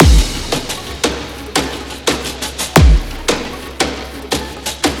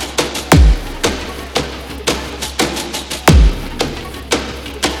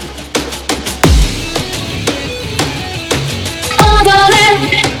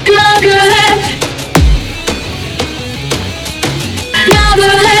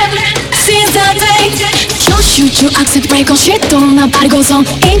you accept break on shit don't nobody goes on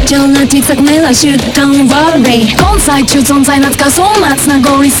一丁な小さく目来 shoot don't worry 根菜中存在懐かそう松名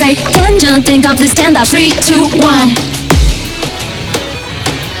ゴリセイ Danger think of this stand up 3, 2, 1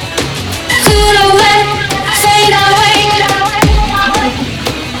 Fade away fade away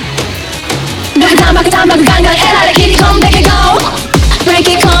バクタンガンガンエラで切り込んでけ go Break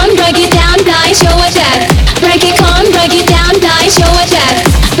it on break it down die show a jet Break it on break it down die show a jet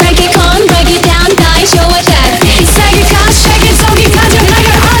Break it on break it down die show a jet Shake it cut shake it so you got your like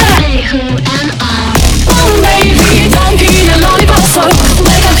your honor Hey who am I Oh baby don't be the lollipop so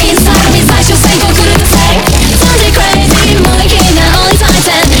Wake up inside of me 最初成功来ると say Sunday crazy 無意味なonly time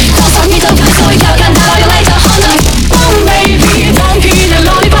then こそ見とくそういったがんだろよ later honor Oh baby don't be the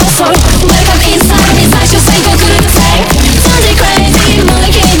lollipop so Wake up inside of me 最初成功来ると say Sunday crazy 無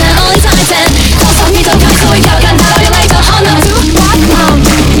意味な only time then こそ見とくそういったがんだろよ later honor What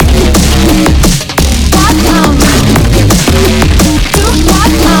now What now Do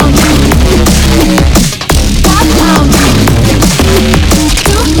what now What now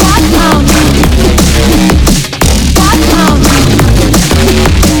Do what now What now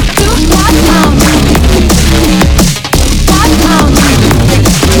Do what now What now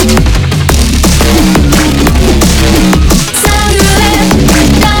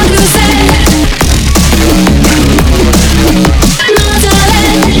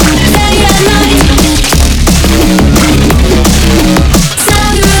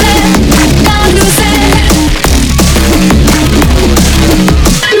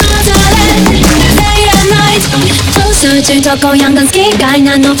中と今夜が好き外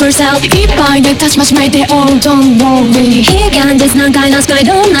なの for sale いっぱいで立ちましめて all don't worry 悲願です難解なスカイ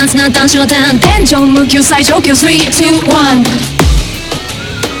ドーナツな単焦点天井無給最上級3、2、1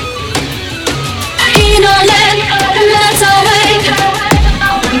祈れLet's away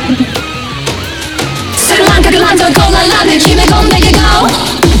スルランカグランドゴーラランで決め込んでけ go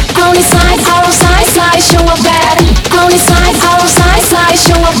Only side, our side, slide, show up bad Only side, our side